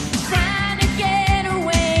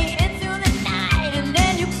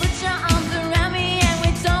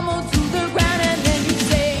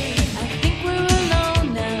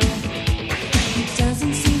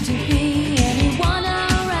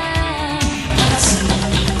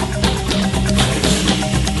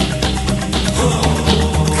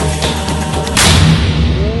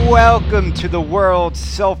Welcome to the world's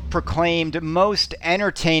self-proclaimed most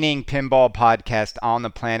entertaining pinball podcast on the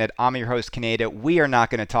planet. I'm your host, Kaneda. We are not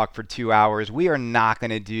going to talk for 2 hours. We are not going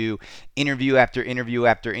to do interview after interview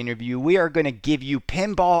after interview. We are going to give you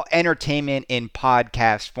pinball entertainment in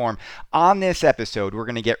podcast form. On this episode, we're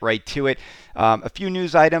going to get right to it. A few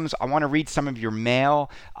news items. I want to read some of your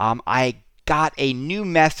mail. I got a new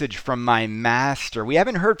message from my master. We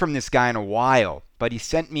haven't heard from this guy in a while, but he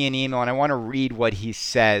sent me an email and I want to read what he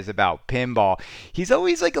says about pinball. He's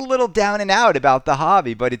always like a little down and out about the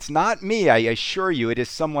hobby, but it's not me. I assure you, it is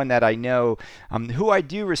someone that I know who I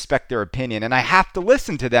do respect their opinion, and I have to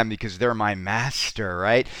listen to them because they're my master,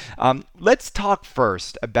 right? Let's talk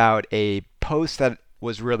first about a post that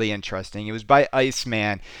was really interesting. It was by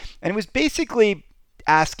Iceman, and it was basically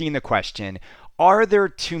asking the question, are there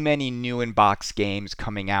too many new in-box games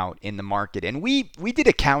coming out in the market? And we did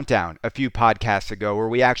a countdown a few podcasts ago where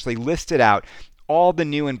we actually listed out all the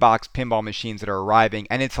new in-box pinball machines that are arriving,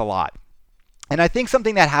 and it's a lot. And I think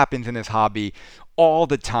something that happens in this hobby all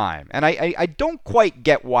the time, and I don't quite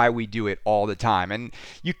get why we do it all the time, and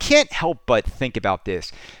you can't help but think about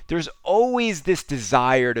this. There's always this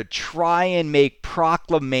desire to try and make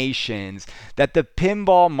proclamations that the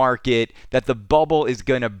pinball market, that the bubble is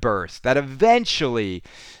going to burst, that eventually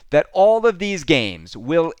that all of these games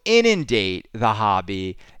will inundate the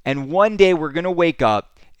hobby, and one day we're going to wake up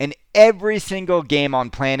and every single game on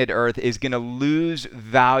planet Earth is going to lose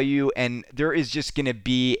value, and there is just going to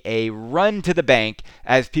be a run to the bank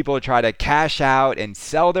as people try to cash out and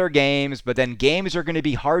sell their games, but then games are going to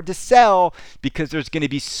be hard to sell because there's going to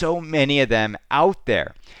be so many of them out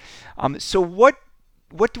there. So what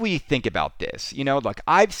do we think about this? You know, look,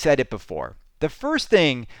 I've said it before. The first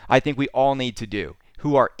thing I think we all need to do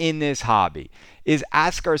who are in this hobby is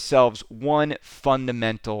ask ourselves one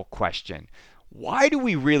fundamental question. Why do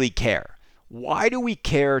we really care? Why do we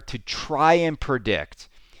care to try and predict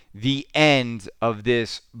the end of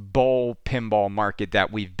this bull pinball market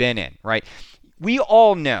that we've been in, right? We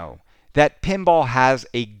all know that pinball has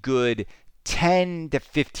a good 10 to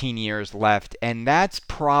 15 years left, and that's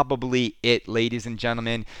probably it, ladies and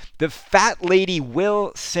gentlemen. The fat lady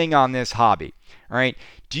will sing on this hobby, all right?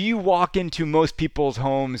 Do you walk into most people's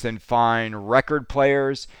homes and find record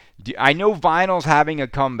players? I know vinyl's having a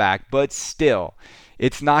comeback, but still,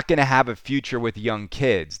 it's not going to have a future with young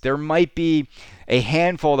kids. There might be a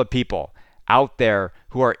handful of people out there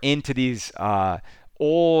who are into these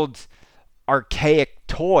old, archaic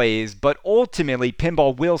toys, but ultimately,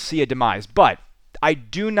 pinball will see a demise. But I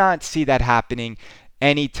do not see that happening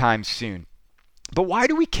anytime soon. But why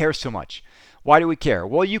do we care so much? Why do we care?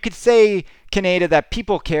 Well, you could say, Kaneda, that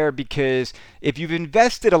people care because if you've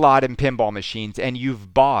invested a lot in pinball machines and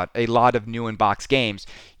you've bought a lot of new in-box games,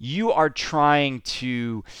 you are trying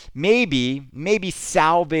to maybe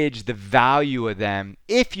salvage the value of them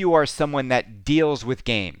if you are someone that deals with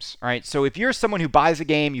games, right? So if you're someone who buys a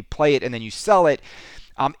game, you play it, and then you sell it,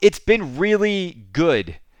 it's been really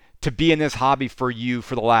good to be in this hobby for you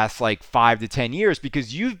for the last like 5 to 10 years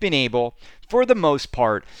because you've been able, for the most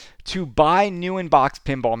part, to buy new in-box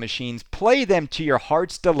pinball machines, play them to your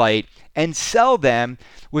heart's delight, and sell them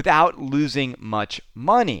without losing much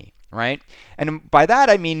money, right? And by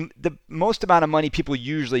that, I mean the most amount of money people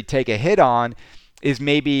usually take a hit on is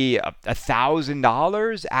maybe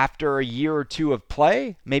 $1,000 after a year or two of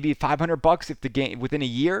play, maybe $500 if the game within a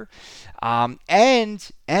year.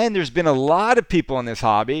 And there's been a lot of people in this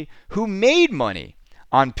hobby who made money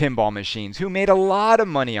on pinball machines, who made a lot of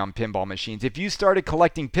money on pinball machines. If you started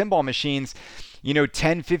collecting pinball machines,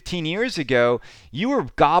 10, 15 years ago, you were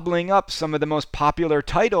gobbling up some of the most popular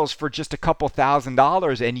titles for just a couple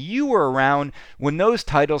 $1,000s, and you were around when those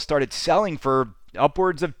titles started selling for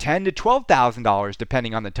upwards of $10,000 to $12,000,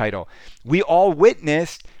 depending on the title. We all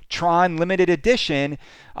witnessed Tron Limited Edition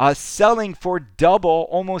selling for double,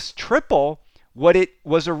 almost triple what it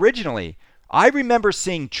was originally. I remember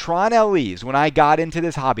seeing Tron LEs when I got into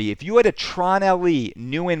this hobby. If you had a Tron LE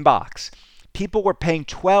new in box, people were paying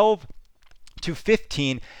 $12,000 to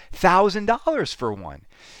 $15,000 for one.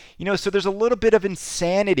 So there's a little bit of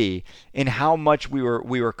insanity in how much we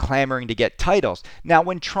were clamoring to get titles. Now,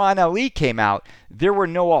 when Tron LE came out, there were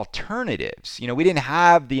no alternatives. We didn't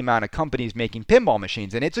have the amount of companies making pinball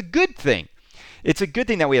machines, and it's a good thing. It's a good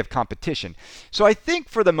thing that we have competition. So I think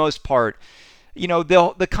for the most part,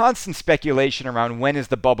 the constant speculation around when is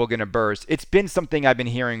the bubble going to burst, it's been something I've been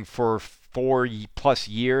hearing for 4+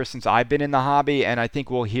 years since I've been in the hobby, and I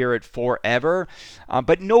think we'll hear it forever.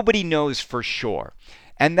 But nobody knows for sure.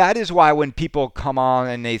 And that is why when people come on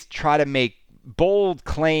and they try to make bold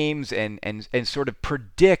claims and sort of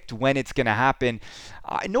predict when it's going to happen.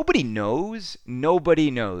 Nobody knows.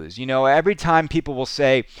 Nobody knows. Every time people will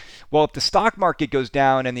say, well, if the stock market goes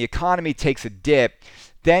down and the economy takes a dip,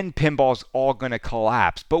 then pinball's all going to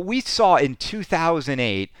collapse. But we saw in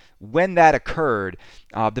 2008, when that occurred,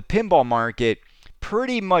 the pinball market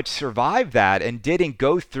pretty much survived that and didn't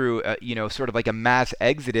go through, sort of like a mass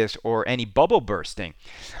exodus or any bubble bursting.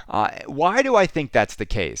 Why do I think that's the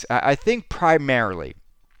case? I think primarily,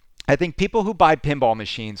 I think people who buy pinball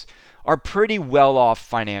machines are pretty well off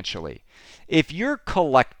financially. If you're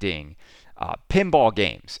collecting pinball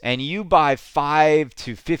games and you buy $5,000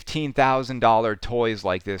 to $15,000 toys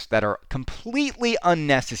like this that are completely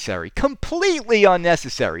unnecessary,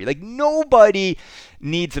 like nobody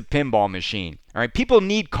needs a pinball machine. All right, people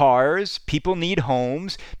need cars, people need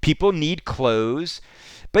homes, people need clothes,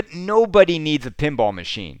 but nobody needs a pinball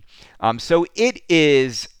machine. So it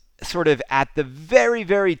is sort of at the very,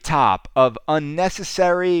 very top of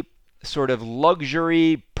unnecessary sort of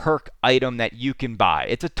luxury perk item that you can buy.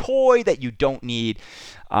 It's a toy that you don't need.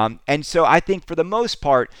 And so I think for the most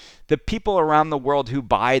part, the people around the world who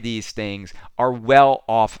buy these things are well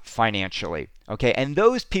off financially. Okay, and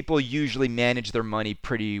those people usually manage their money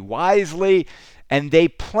pretty wisely, and they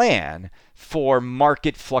plan for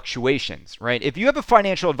market fluctuations, right? If you have a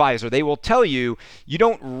financial advisor, they will tell you you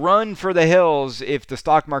don't run for the hills if the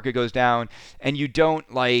stock market goes down, and you don't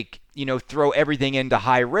throw everything into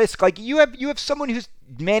high risk. Like you have someone who's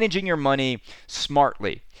managing your money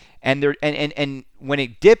smartly. And when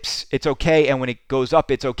it dips, it's okay, and when it goes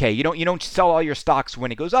up, it's okay. You don't sell all your stocks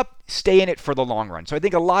when it goes up. Stay in it for the long run. So I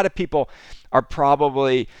think a lot of people are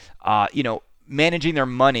probably managing their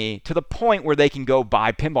money to the point where they can go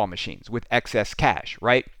buy pinball machines with excess cash,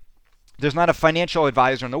 right? There's not a financial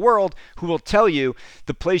advisor in the world who will tell you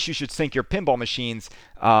the place you should sink your pinball machines,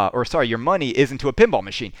 your money is into a pinball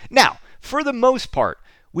machine. Now, for the most part,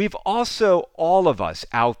 we've also, all of us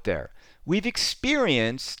out there, we've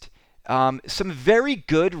experienced some very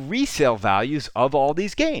good resale values of all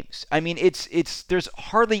these games. I mean, there's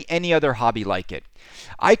hardly any other hobby like it.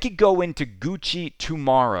 I could go into Gucci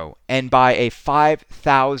tomorrow and buy a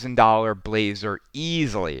 $5,000 blazer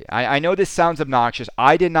easily. I know this sounds obnoxious.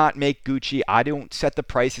 I did not make Gucci. I don't set the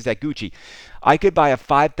prices at Gucci. I could buy a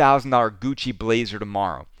 $5,000 Gucci blazer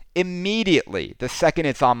tomorrow. Immediately, the second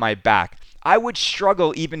it's on my back, I would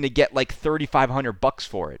struggle even to get like $3,500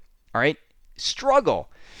 for it. All right? Struggle.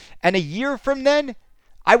 And a year from then,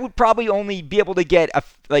 I would probably only be able to get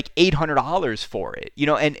like $800 for it,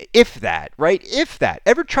 and if that, right? If that.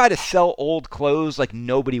 Ever try to sell old clothes like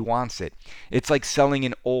nobody wants it? It's like selling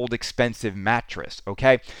an old expensive mattress,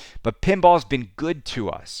 okay? But pinball's been good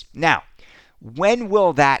to us. Now, when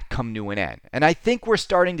will that come to an end? And I think we're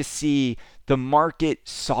starting to see the market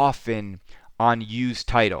soften on used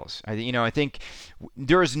titles. I think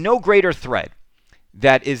there is no greater thread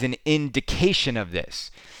that is an indication of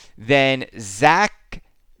this than Zach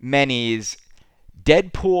Many's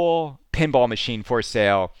Deadpool pinball machine for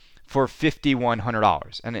sale for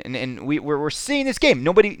 $5,100. And we're seeing this game.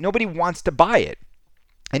 Nobody wants to buy it.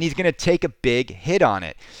 And he's going to take a big hit on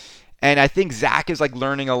it. And I think Zach is like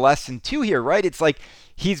learning a lesson too here, right? It's like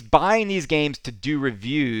he's buying these games to do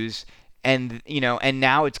reviews, and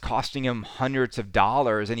now it's costing him hundreds of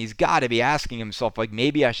dollars, and he's got to be asking himself, like,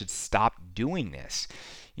 maybe I should stop doing this.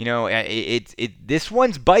 This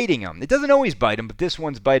one's biting him. It doesn't always bite him, but this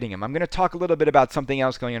one's biting him. I'm going to talk a little bit about something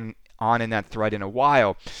else going on in that thread in a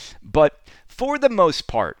while. But for the most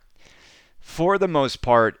part,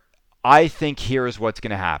 I think here's what's going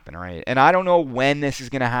to happen, right? And I don't know when this is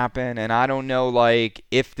going to happen, and I don't know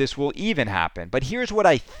if this will even happen. But here's what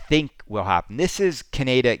I think will happen. This is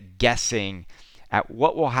Kaneda guessing at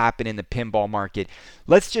what will happen in the pinball market.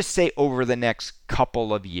 Let's just say over the next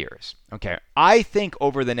couple of years. Okay, I think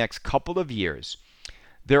over the next couple of years,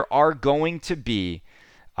 there are going to be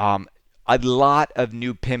a lot of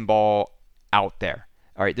new pinball out there.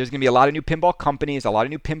 All right, there's going to be a lot of new pinball companies, a lot of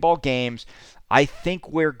new pinball games. I think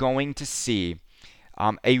we're going to see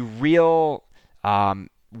a real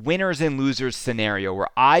winners and losers scenario where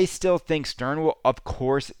I still think Stern will, of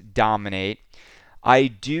course, dominate. I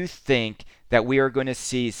do think that we are going to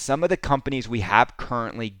see some of the companies we have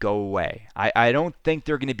currently go away. I don't think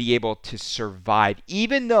they're going to be able to survive,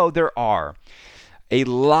 even though there are a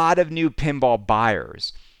lot of new pinball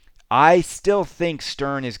buyers. I still think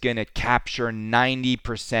Stern is going to capture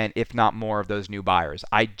 90%, if not more, of those new buyers.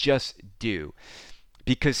 I just do.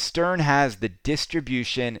 Because Stern has the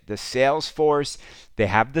distribution, the sales force, they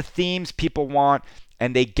have the themes people want,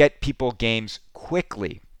 and they get people games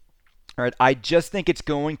quickly. All right, I just think it's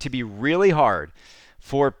going to be really hard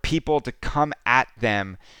for people to come at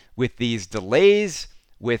them with these delays,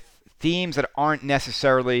 with themes that aren't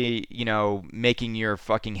necessarily, making your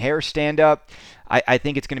fucking hair stand up. I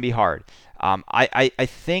think it's going to be hard. I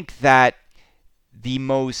think that the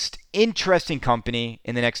most interesting company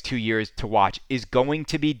in the next 2 years to watch is going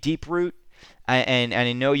to be Deeproot. And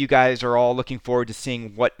I know you guys are all looking forward to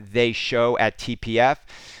seeing what they show at TPF.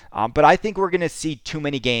 But I think we're going to see too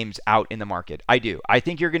many games out in the market. I do. I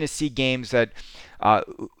think you're going to see games that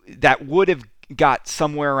would have got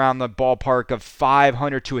somewhere around the ballpark of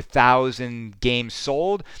 500 to 1,000 games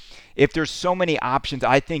sold. If there's so many options,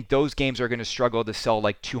 I think those games are going to struggle to sell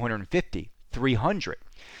like 250, 300.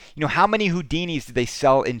 How many Houdinis did they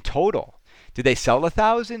sell in total? Did they sell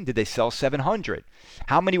 1,000? Did they sell 700?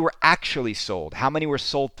 How many were actually sold? How many were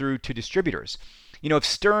sold through to distributors? If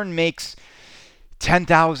Stern makes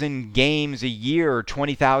 10,000 games a year or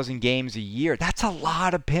 20,000 games a year, that's a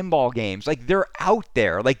lot of pinball games. Like, they're out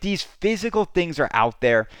there. Like, these physical things are out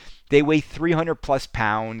there. They weigh 300 plus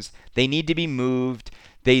pounds. They need to be moved.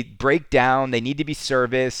 They break down. They need to be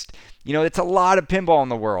serviced. It's a lot of pinball in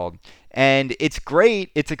the world. And it's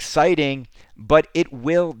great. It's exciting. But it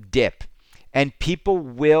will dip. And people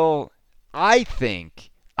will, I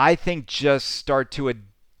think, just start to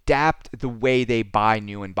adapt the way they buy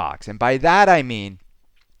new in box. And by that I mean,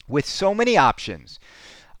 with so many options,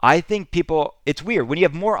 I think it's weird. When you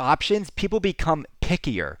have more options, people become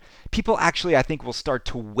pickier. People actually, I think, will start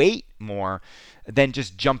to wait more than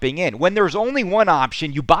just jumping in. When there's only one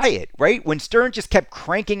option, you buy it, right? When Stern just kept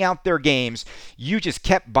cranking out their games, you just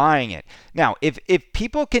kept buying it. Now, if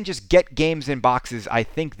people can just get games in boxes, I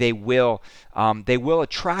think they will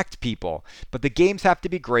attract people. But the games have to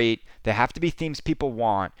be great. They have to be themes people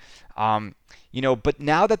want. But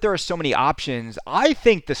now that there are so many options, I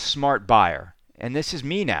think the smart buyer, and this is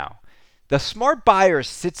me now, the smart buyer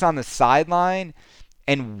sits on the sideline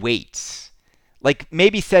and waits. Like,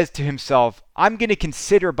 maybe says to himself, I'm going to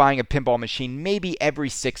consider buying a pinball machine maybe every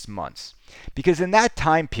 6 months. Because in that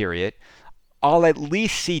time period, I'll at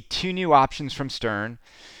least see 2 new options from Stern.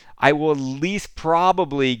 I will at least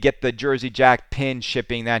probably get the Jersey Jack pin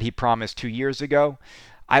shipping that he promised 2 years ago.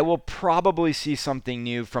 I will probably see something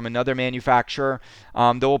new from another manufacturer.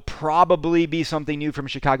 There will probably be something new from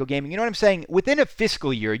Chicago Gaming. You know what I'm saying? Within a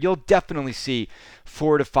fiscal year, you'll definitely see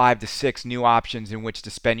 4 to 5 to 6 new options in which to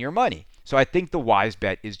spend your money. So I think the wise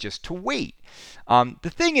bet is just to wait. The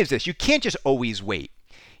thing is this, you can't just always wait.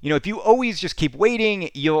 If you always just keep waiting,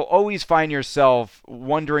 you'll always find yourself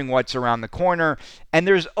wondering what's around the corner, and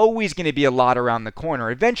there's always going to be a lot around the corner.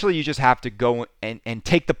 Eventually, you just have to go and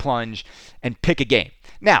take the plunge and pick a game.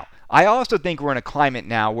 Now, I also think we're in a climate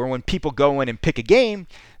now where when people go in and pick a game,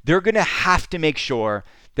 they're going to have to make sure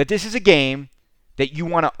that this is a game that you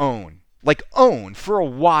want to own. Like, own for a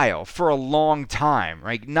while, for a long time,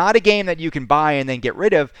 right? Not a game that you can buy and then get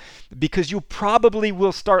rid of, because you probably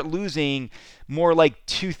will start losing more like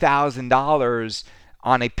 $2,000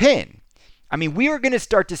 on a pin. I mean, we are going to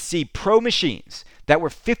start to see pro machines that were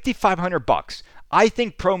 $5,500. I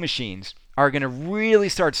think pro machines are going to really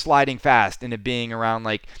start sliding fast into being around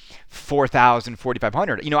like $4,000,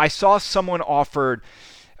 $4,500. I saw someone offered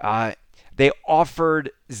Zach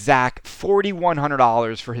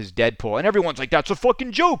 $4,100 for his Deadpool. And everyone's like, that's a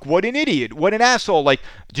fucking joke. What an idiot. What an asshole. Like,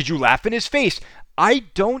 did you laugh in his face? I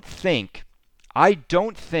don't think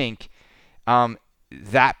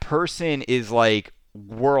that person is like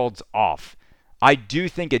worlds off. I do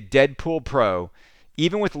think a Deadpool Pro,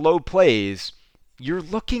 even with low plays, you're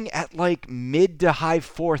looking at like mid to high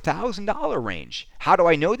 $4,000 range. How do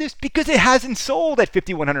I know this? Because it hasn't sold at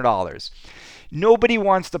 $5,100. Nobody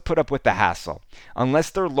wants to put up with the hassle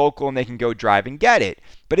unless they're local and they can go drive and get it.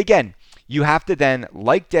 But again, you have to then,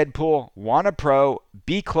 like Deadpool, want a pro,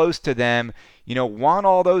 be close to them, want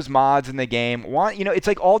all those mods in the game, it's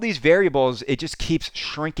like all these variables, it just keeps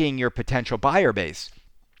shrinking your potential buyer base.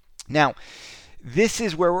 Now, this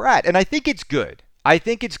is where we're at, and I think it's good. I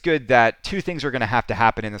think it's good that 2 things are going to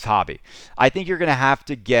happen in this hobby. I think you're going to have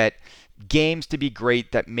to get games to be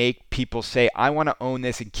great that make people say, I want to own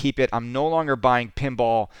this and keep it. I'm no longer buying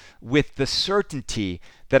pinball with the certainty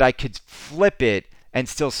that I could flip it and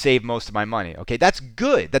still save most of my money. Okay, that's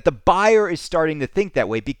good that the buyer is starting to think that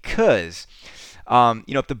way, because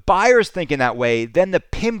if the buyer is thinking that way, then the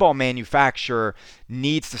pinball manufacturer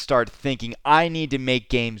needs to start thinking, I need to make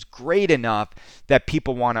games great enough that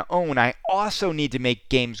people want to own. I also need to make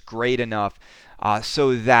games great enough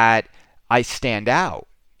so that I stand out.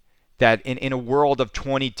 That in a world of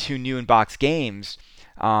 22 new in-box games,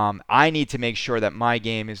 I need to make sure that my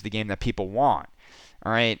game is the game that people want.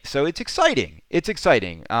 All right, so it's exciting. It's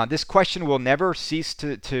exciting. This question will never cease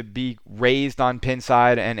to be raised on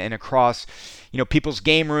Pinside and across, people's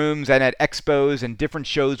game rooms and at expos and different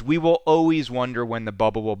shows. We will always wonder when the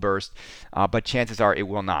bubble will burst, but chances are it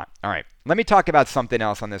will not. All right, let me talk about something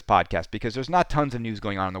else on this podcast because there's not tons of news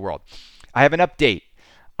going on in the world. I have an update.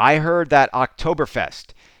 I heard that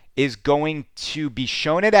Oktoberfest is going to be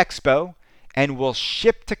shown at Expo and will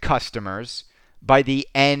ship to customers by the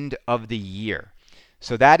end of the year.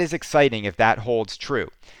 So that is exciting if that holds true.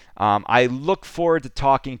 I look forward to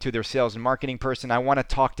talking to their sales and marketing person. I want to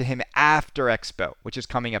talk to him after Expo, which is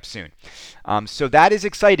coming up soon. So that is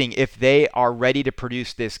exciting if they are ready to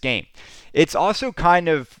produce this game. It's also kind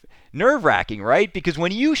of nerve-wracking, right? Because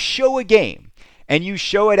when you show a game and you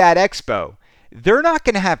show it at Expo, they're not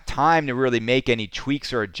going to have time to really make any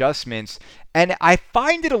tweaks or adjustments. And I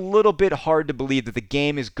find it a little bit hard to believe that the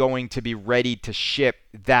game is going to be ready to ship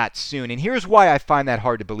that soon. And here's why I find that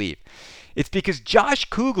hard to believe. It's because Josh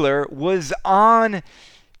Kugler was on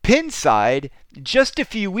Pinside just a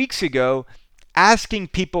few weeks ago asking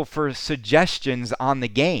people for suggestions on the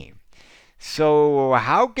game. So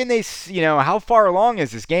how can they, how far along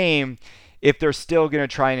is this game if they're still going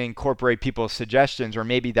to try and incorporate people's suggestions, or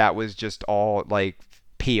maybe that was just all like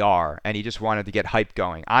PR and he just wanted to get hype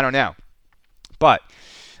going. I don't know. But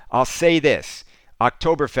I'll say this,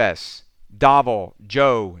 Oktoberfest, Davel,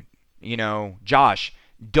 Joe, Josh,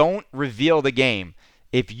 don't reveal the game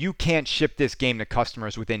if you can't ship this game to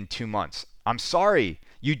customers within 2 months. I'm sorry.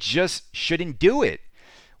 You just shouldn't do it.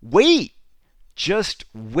 Wait. Just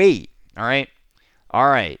wait. All right? All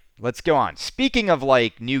right. Let's go on. Speaking of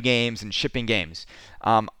like new games and shipping games,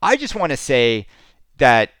 I just want to say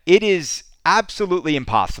that it is absolutely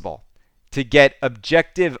impossible to get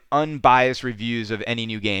objective, unbiased reviews of any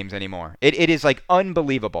new games anymore. It is like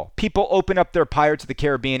unbelievable. People open up their Pirates of the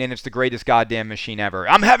Caribbean and it's the greatest goddamn machine ever.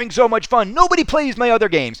 I'm having so much fun. Nobody plays my other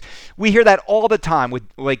games. We hear that all the time.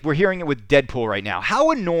 We're hearing it with Deadpool right now.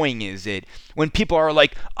 How annoying is it when people are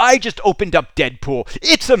like, I just opened up Deadpool.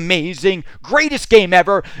 It's amazing. Greatest game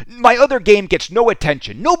ever. My other game gets no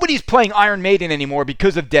attention. Nobody's playing Iron Maiden anymore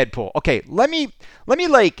because of Deadpool. Okay, let me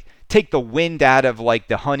take the wind out of like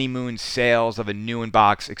the honeymoon sales of a new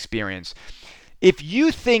in-box experience. If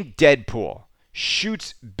you think Deadpool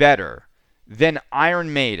shoots better than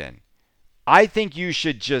Iron Maiden, I think you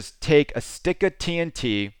should just take a stick of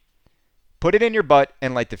TNT, put it in your butt,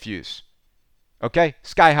 and light the fuse. Okay?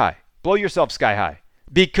 Sky high. Blow yourself sky high.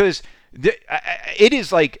 Because it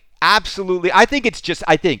is like absolutely, I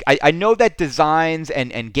know that designs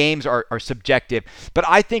and games are subjective, but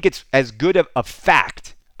I think it's as good of a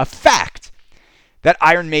fact that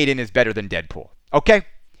Iron Maiden is better than Deadpool. Okay?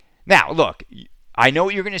 Now, look, I know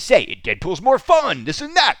what you're going to say. Deadpool's more fun, this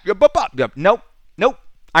and that. Nope.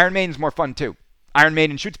 Iron Maiden's more fun too. Iron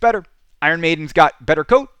Maiden shoots better. Iron Maiden's got better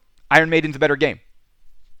coat. Iron Maiden's a better game.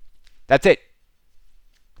 That's it.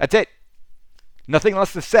 Nothing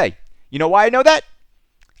else to say. You know why I know that?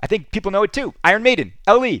 I think people know it too. Iron Maiden,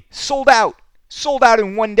 LE, sold out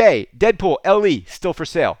in 1 day. Deadpool, LE, still for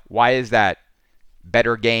sale. Why is that?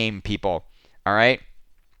 Better game, people. All right,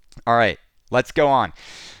 let's go on.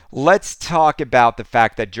 Let's talk about the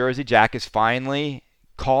fact that Jersey Jack is finally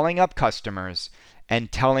calling up customers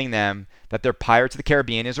and telling them that their Pirates of the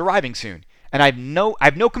Caribbean is arriving soon. And I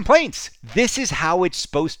have no complaints. This is how it's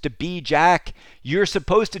supposed to be, Jack. You're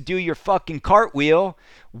supposed to do your fucking cartwheel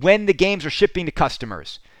when the games are shipping to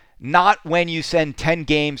customers. Not when you send 10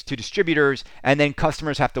 games to distributors and then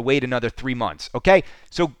customers have to wait another 3 months, okay?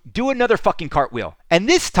 So do another fucking cartwheel. And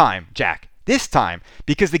this time, Jack,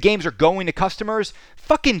 because the games are going to customers,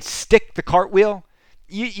 fucking stick the cartwheel.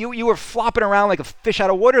 You were flopping around like a fish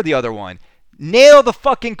out of water the other one. Nail the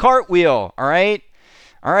fucking cartwheel, all right?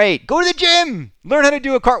 All right, go to the gym. Learn how to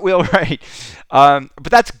do a cartwheel right.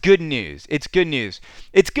 But that's good news. It's good news.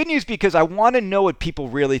 It's good news because I want to know what people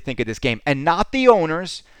really think of this game, and not the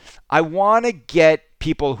owners. I want to get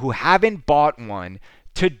people who haven't bought one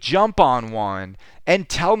to jump on one and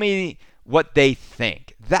tell me what they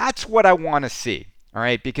think. That's what I want to see, all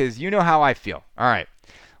right? Because you know how I feel. All right,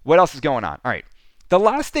 what else is going on? All right, the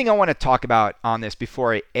last thing I want to talk about on this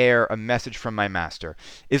before I air a message from my master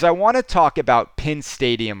is I want to talk about Pin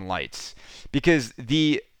Stadium lights, because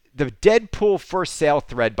the Deadpool for sale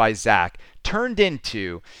thread by Zach turned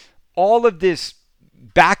into all of this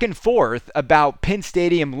back and forth about Pin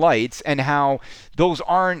Stadium lights and how those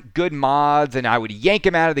aren't good mods and I would yank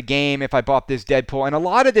them out of the game if I bought this Deadpool. And a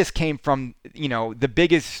lot of this came from, the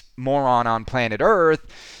biggest moron on planet Earth,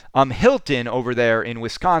 Hilton over there in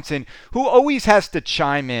Wisconsin, who always has to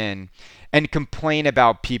chime in and complain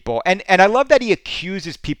about people. And I love that he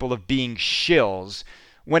accuses people of being shills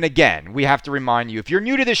when, again, we have to remind you, if you're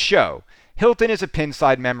new to this show, Hilton is a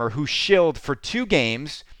Pinside member who shilled for 2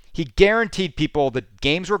 games. He guaranteed people the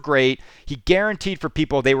games were great. He guaranteed for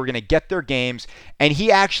people they were going to get their games, and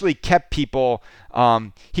he actually kept people.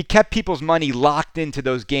 He kept people's money locked into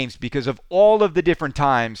those games because of all of the different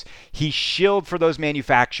times he shilled for those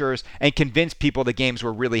manufacturers and convinced people the games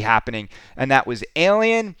were really happening. And that was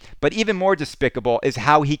alien, but even more despicable is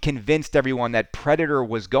how he convinced everyone that Predator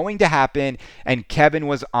was going to happen and Kevin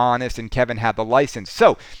was honest and Kevin had the license.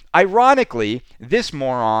 So, ironically, this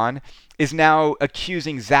moron is now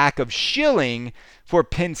accusing Zach of shilling for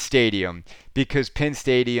Penn Stadium because Penn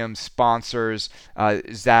Stadium sponsors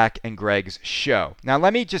Zach and Greg's show. Now,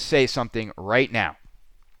 let me just say something right now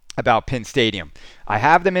about Penn Stadium. I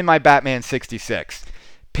have them in my Batman 66.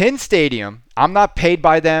 Penn Stadium, I'm not paid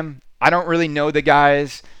by them. I don't really know the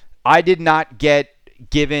guys. They did not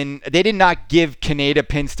give Canada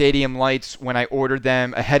Penn Stadium lights when I ordered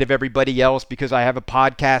them ahead of everybody else because I have a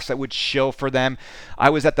podcast that would shill for them. I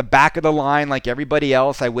was at the back of the line like everybody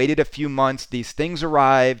else. I waited a few months. These things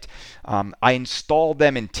arrived. I installed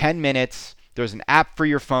them in 10 minutes. There's an app for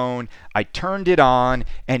your phone. I turned it on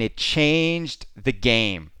and it changed the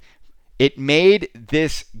game. It made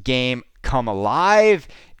this game come alive.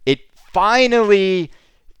 It finally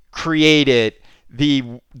created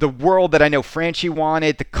the world that I know Franchi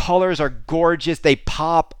wanted. The colors are gorgeous. They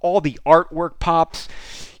pop. All the artwork pops.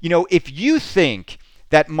 You know, if you think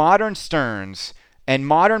that modern Stearns and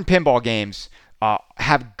modern pinball games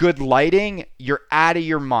have good lighting, you're out of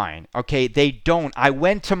your mind. Okay, they don't. I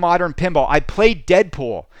went to Modern Pinball. I played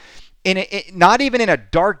Deadpool not even in a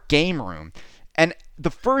dark game room. And the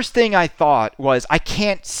first thing I thought was, I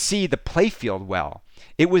can't see the playfield well.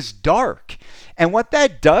 It was dark. And what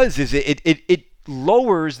that does is it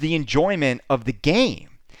lowers the enjoyment of the game.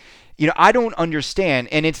 You know, I don't understand,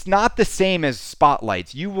 and it's not the same as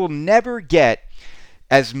spotlights. You will never get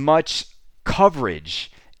as much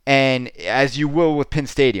coverage and as you will with Penn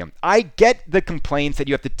Stadium. I get the complaints that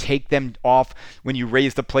you have to take them off when you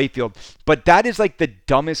raise the playfield, but that is like the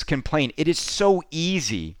dumbest complaint. It is so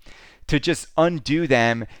easy to just undo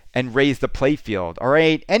them and raise the playfield. All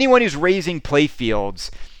right, anyone who's raising playfields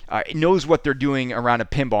knows what they're doing around a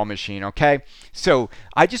pinball machine, okay? So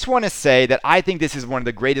I just want to say that I think this is one of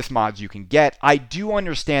the greatest mods you can get. I do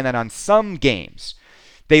understand that on some games,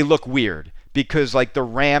 they look weird because like the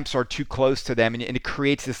ramps are too close to them and it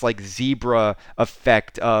creates this like zebra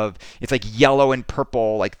effect of it's like yellow and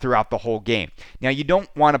purple like throughout the whole game. Now you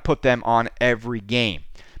don't want to put them on every game,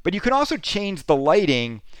 but you can also change the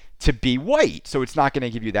lighting to be white, so it's not going to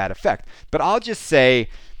give you that effect. But I'll just say,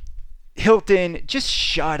 Hilton, just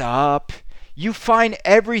shut up. You find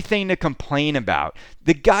everything to complain about.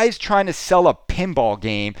 The guy's trying to sell a pinball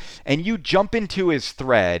game, and you jump into his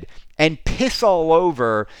thread and piss all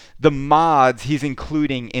over the mods he's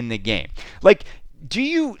including in the game. Like,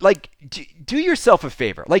 do yourself a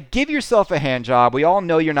favor. Like, give yourself a hand job. We all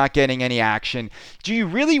know you're not getting any action. Do you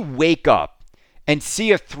really wake up and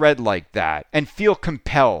see a thread like that and feel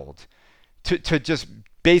compelled to just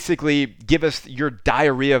basically give us your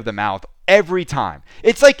diarrhea of the mouth every time?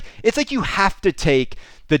 It's like you have to take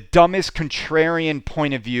the dumbest contrarian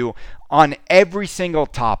point of view on every single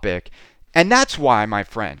topic. And that's why, my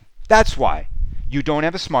friend, that's why you don't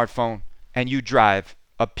have a smartphone and you drive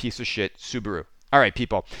a piece of shit Subaru. All right,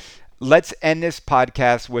 people, let's end this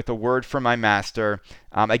podcast with a word from my master.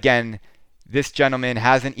 Again, this gentleman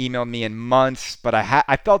hasn't emailed me in months, but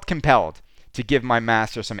I felt compelled to give my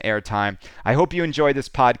master some airtime. I hope you enjoyed this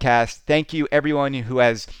podcast. Thank you, everyone who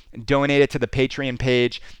has donated to the Patreon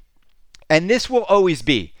page. And this will always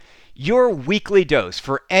be your weekly dose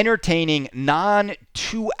for entertaining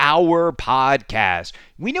non-2-hour podcast.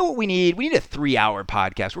 We know what we need. We need a 3-hour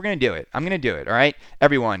podcast. We're going to do it. I'm going to do it, all right?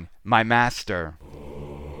 Everyone, my master.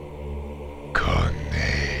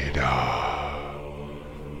 Canada,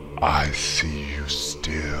 I see you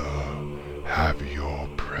still have your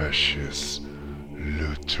precious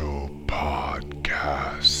little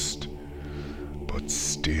podcast, but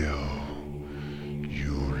still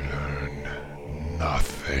you learn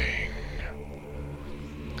nothing.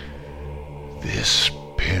 This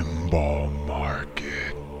pinball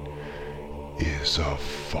market is a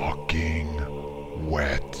fucking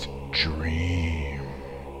wet dream.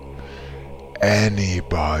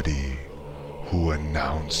 Anybody who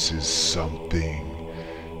announces something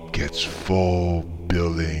gets full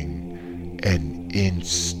billing and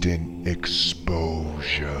instant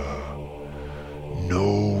exposure.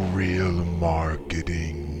 No real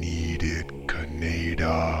marketing needed,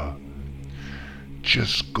 Canada.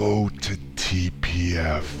 Just go to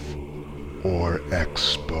TPF or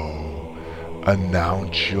Expo,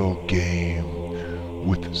 announce your game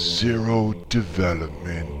with zero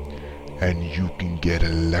development, and you can get a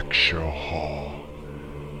lecture hall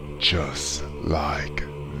just like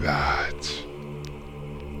that.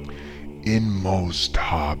 In most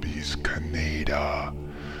hobbies, Canada,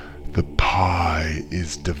 the pie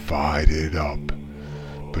is divided up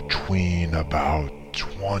between about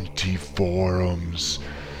 20 forums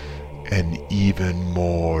and even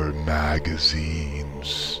more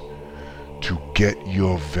magazines. To get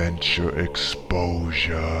your venture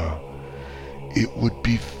exposure, it would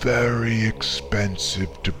be very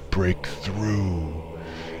expensive to break through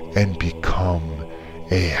and become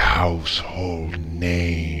a household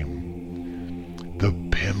name. The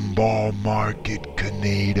pinball market,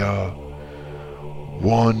 Canada,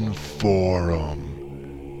 one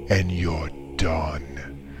forum and you're done.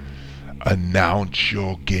 Announce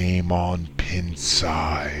your game on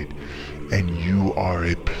Pinside and you are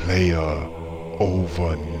a player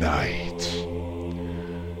overnight.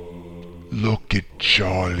 Look at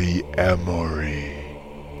Charlie Emery,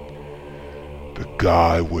 the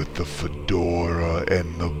guy with the fedora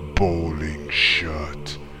and the bowling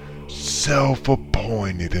shirt,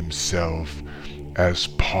 self-appointed himself as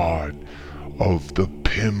part of the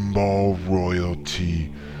pinball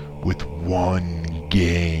royalty with one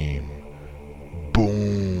game.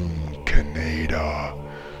 Boom, Canada.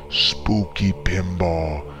 Spooky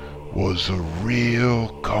Pinball was a real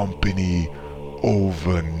company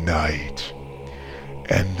overnight,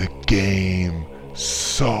 and the game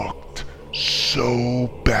sucked so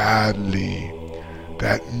badly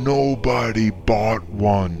that nobody bought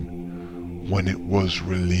one when it was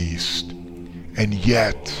released, and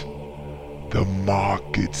yet the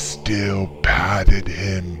market still patted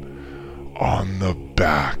him on the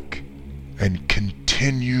back and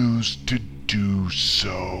continues to do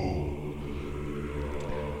so.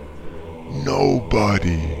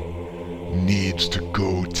 Nobody needs to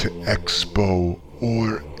go to Expo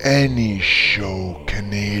or any show,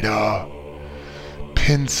 Canada.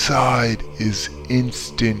 Pinside is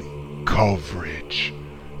instant coverage,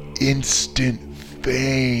 instant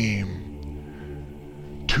fame.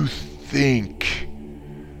 To think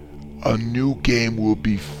a new game will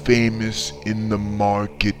be famous in the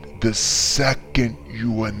market the second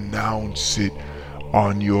you announce it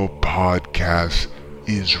on your podcast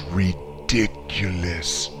is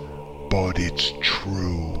ridiculous, but it's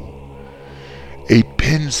true. A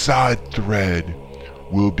Pinside thread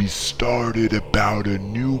will be started about a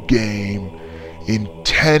new game in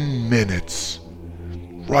 10 minutes,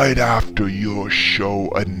 right after your show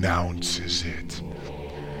announces it.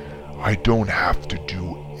 I don't have to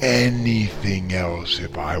do anything else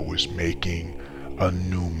if I was making a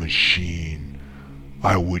new machine.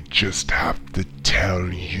 I would just have to tell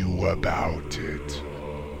you about it.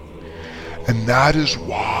 And that is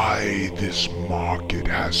why this market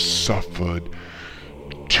has suffered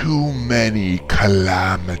too many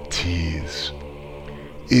calamities.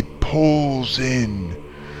 It pulls in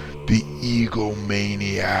the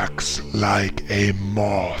egomaniacs like a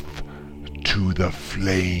moth to the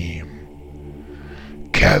flame.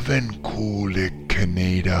 Kevin Kulik,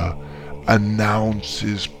 Canada,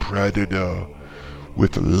 announces Predator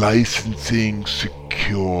with licensing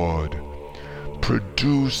secured,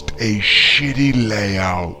 produced a shitty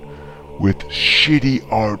layout with shitty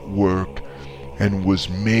artwork, and was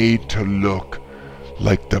made to look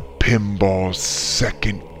like the pinball's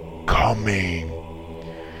second coming.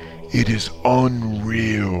 It is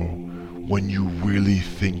unreal when you really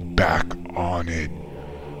think back on it.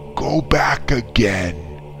 Go back again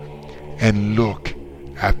and look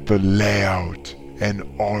at the layout and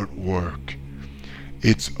artwork.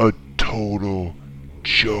 It's a total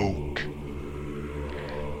joke.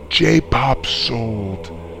 J-Pop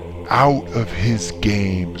sold out of his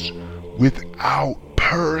games without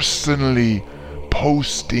personally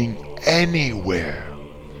posting anywhere.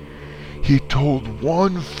 He told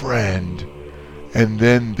one friend and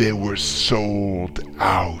then they were sold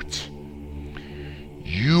out.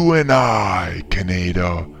 You and I,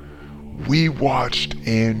 Canada, we watched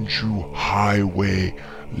Andrew Highway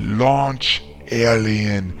launch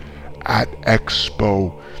Alien at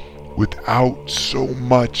Expo without so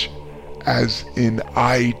much as an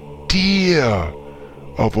idea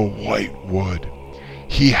of a whitewood.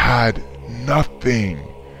 He had nothing,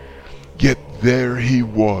 yet there he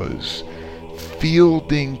was,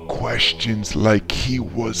 fielding questions like he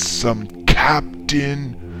was some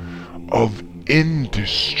captain of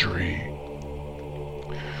industry.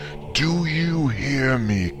 Do you hear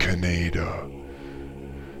me, Canada?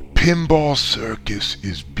 Pinball Circus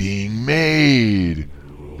is being made.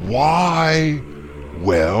 Why?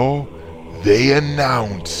 Well, They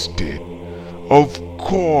announced it. Of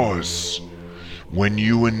course, when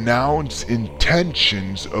you announce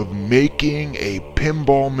intentions of making a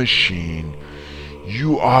pinball machine,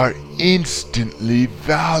 you are instantly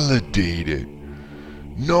validated.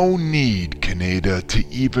 No need, Kaneda, to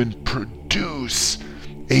even produce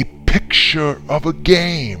a picture of a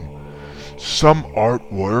game, some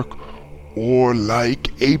artwork, or like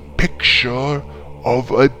a picture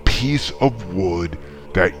of a piece of wood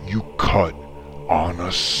that you cut on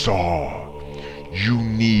a saw. You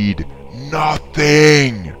need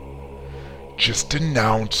nothing. Just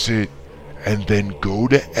announce it and then go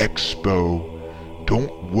to Expo.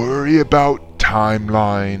 Don't worry about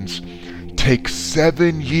timelines. Take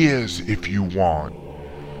 7 years if you want.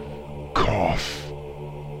 Cough.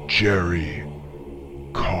 Jerry.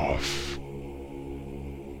 Cough.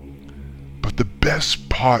 But the best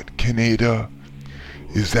part, Kaneda,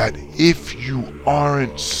 is that if you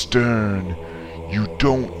aren't stern, you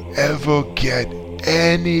don't ever get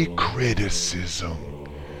any criticism.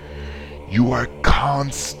 You are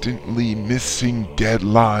constantly missing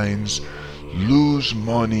deadlines, lose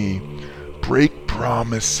money, break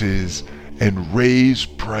promises, and raise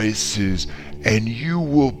prices, and you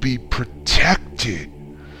will be protected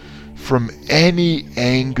from any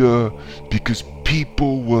anger because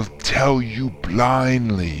people will tell you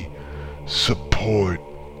blindly, support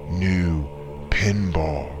new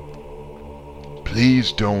pinball.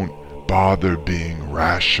 Please don't bother being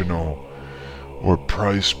rational or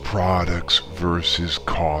price products versus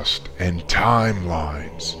cost and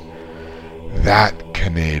timelines. That,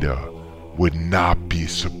 Kaneda, would not be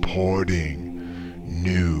supporting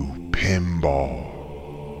new pinball.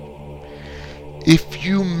 If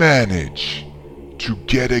you manage to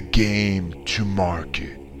get a game to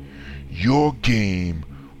market, your game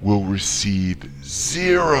will receive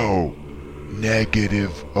 0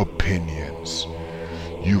 negative opinions.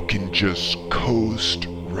 You can just coast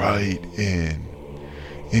right in.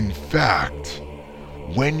 In fact,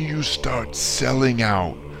 when you start selling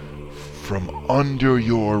out from under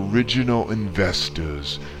your original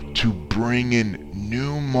investors to bring in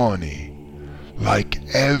new money, like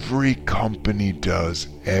every company does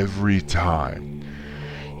every time,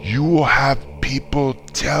 you will have people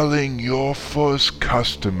telling your first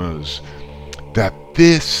customers that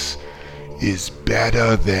this is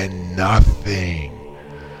better than nothing.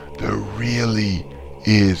 There really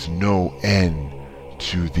is no end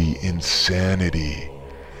to the insanity.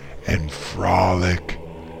 And Frolic,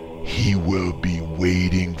 he will be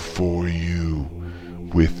waiting for you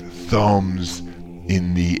with thumbs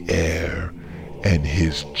in the air and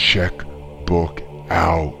his checkbook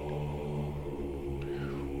out.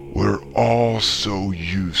 We're all so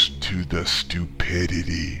used to the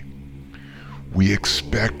stupidity. We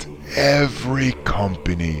expect every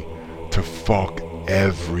company to fuck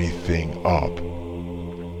everything up.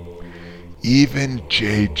 Even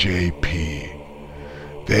JJP,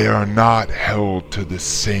 they are not held to the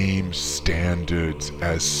same standards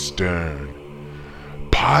as Stern.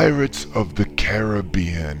 Pirates of the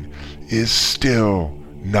Caribbean is still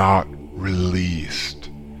not released.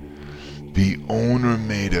 The owner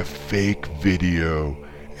made a fake video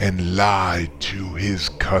and lied to his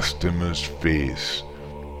customer's face.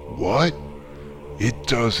 What? It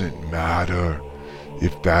doesn't matter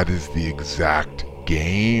if that is the exact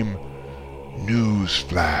game.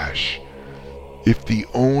 Newsflash. If the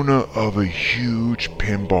owner of a huge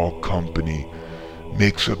pinball company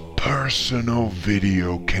makes a personal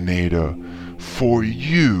video, Kaneda, for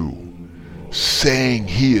you, saying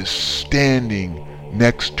he is standing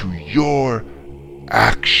next to your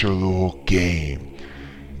actual game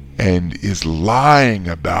and is lying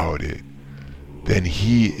about it, then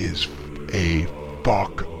he is a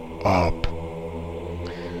fuck up.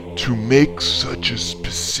 To make such a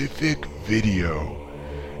specific video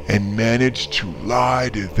and manage to lie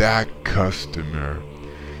to that customer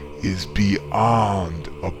is beyond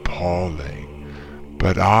appalling.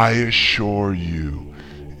 But I assure you,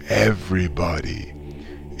 everybody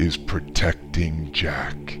is protecting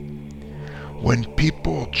Jack. When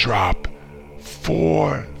people drop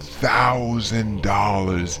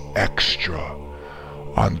 $4,000 extra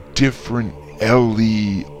on different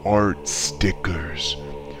LE art stickers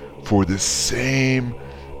for the same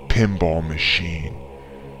pinball machine,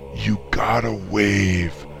 you gotta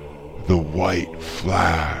wave the white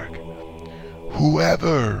flag.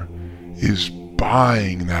 Whoever is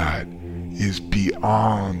buying that is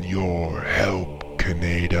beyond your help,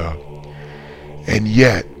 Kaneda. And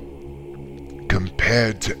yet,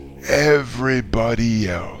 compared to everybody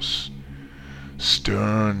else,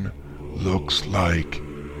 Stern looks like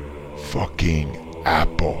fucking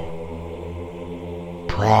Apple.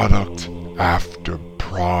 product after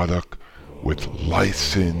product with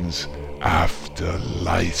license after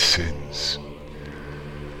license.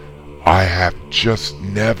 I have just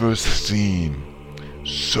never seen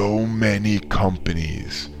so many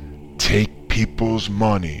companies take people's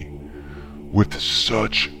money with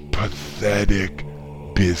such pathetic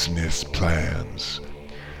business plans.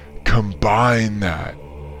 Combine that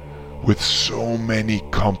with so many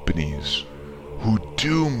companies who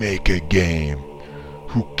do make a game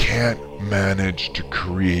who can't manage to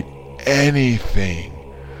create anything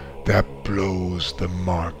that blows the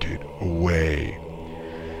market away.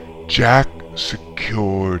 Jack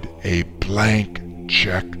secured a blank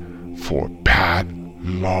check for Pat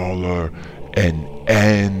Lawler and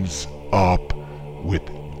ends up with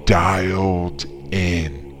Dialed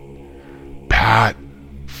In. Pat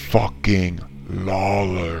fucking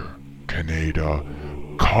Lawler, Canada,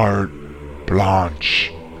 carte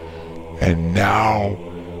blanche. And now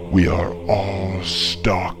we are all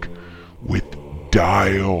stuck with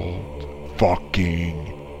Dialed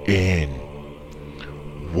fucking In.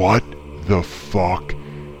 What the fuck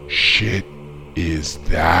shit is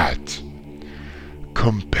that?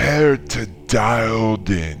 Compared to Dialed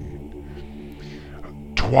In,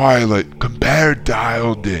 compare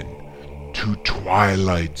Dialed In to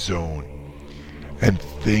Twilight Zone and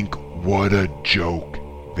think what a joke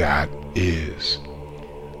that is.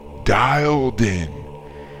 Dialed In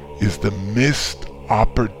is the missed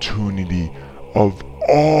opportunity of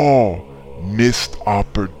all missed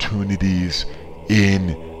opportunities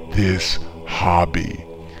in this hobby.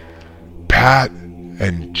 Pat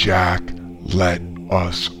and Jack let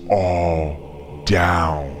us all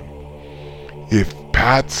down. If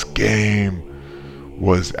Pat's game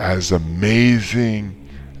was as amazing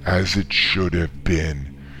as it should have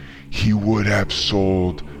been, he would have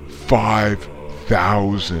sold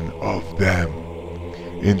 5,000 of them.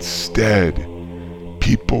 Instead,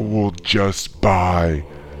 people will just buy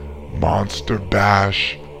Monster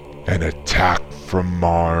Bash and Attack from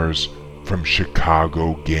Mars from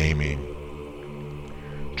Chicago Gaming.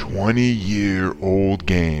 20-year-old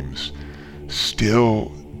games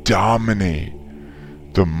still dominate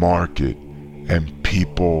the market, and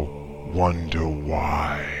people wonder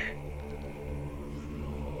why.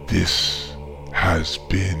 This has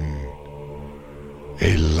been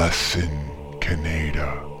a lesson,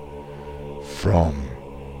 Canada, from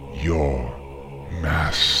your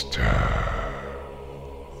master.